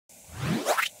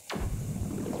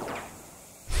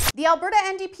The Alberta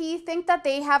NDP think that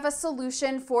they have a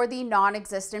solution for the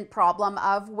non-existent problem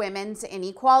of women's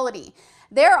inequality.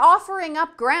 They're offering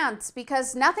up grants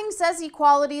because nothing says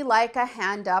equality like a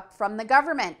hand up from the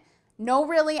government. No,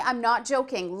 really, I'm not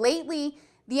joking. Lately,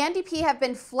 the NDP have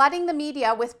been flooding the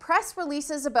media with press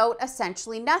releases about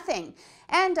essentially nothing.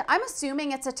 And I'm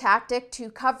assuming it's a tactic to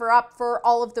cover up for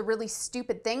all of the really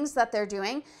stupid things that they're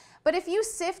doing. But if you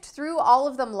sift through all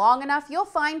of them long enough, you'll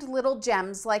find little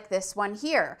gems like this one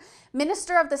here.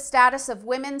 Minister of the Status of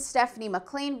Women, Stephanie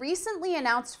McLean, recently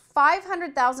announced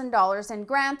 $500,000 in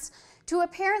grants to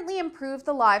apparently improve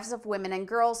the lives of women and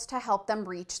girls to help them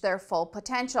reach their full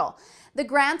potential. The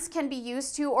grants can be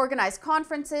used to organize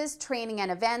conferences, training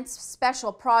and events,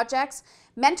 special projects,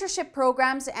 mentorship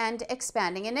programs, and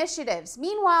expanding initiatives.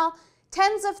 Meanwhile,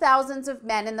 tens of thousands of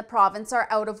men in the province are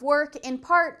out of work, in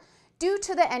part due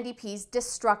to the NDP's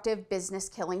destructive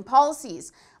business-killing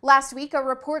policies. Last week, a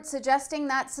report suggesting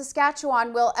that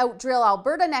Saskatchewan will outdrill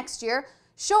Alberta next year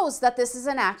shows that this is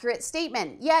an accurate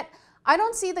statement. Yet, I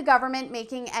don't see the government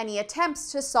making any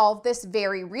attempts to solve this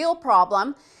very real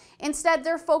problem. Instead,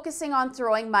 they're focusing on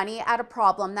throwing money at a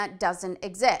problem that doesn't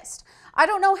exist. I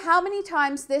don't know how many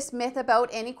times this myth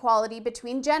about inequality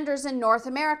between genders in North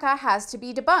America has to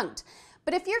be debunked.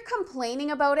 But if you're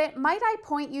complaining about it, might I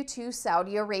point you to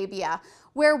Saudi Arabia,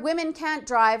 where women can't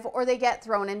drive or they get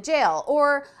thrown in jail,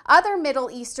 or other Middle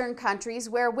Eastern countries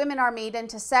where women are made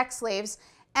into sex slaves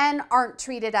and aren't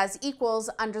treated as equals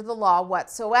under the law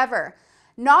whatsoever.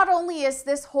 Not only is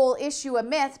this whole issue a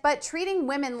myth, but treating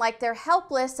women like they're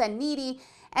helpless and needy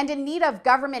and in need of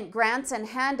government grants and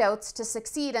handouts to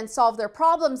succeed and solve their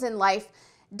problems in life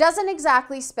doesn't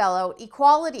exactly spell out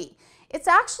equality. It's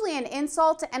actually an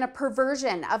insult and a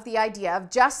perversion of the idea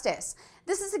of justice.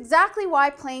 This is exactly why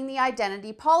playing the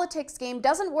identity politics game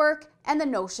doesn't work and the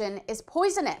notion is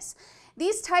poisonous.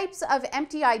 These types of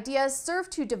empty ideas serve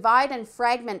to divide and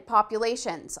fragment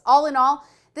populations. All in all,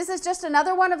 this is just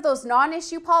another one of those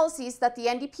non-issue policies that the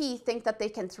NDP think that they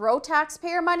can throw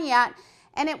taxpayer money at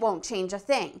and it won't change a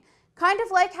thing. Kind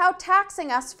of like how taxing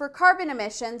us for carbon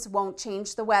emissions won't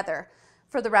change the weather.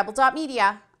 For the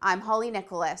Rebel.media, I'm Holly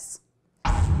Nicholas.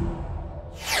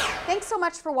 Thanks so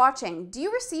much for watching. Do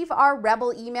you receive our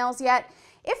Rebel emails yet?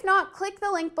 If not, click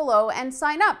the link below and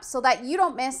sign up so that you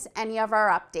don't miss any of our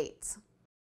updates.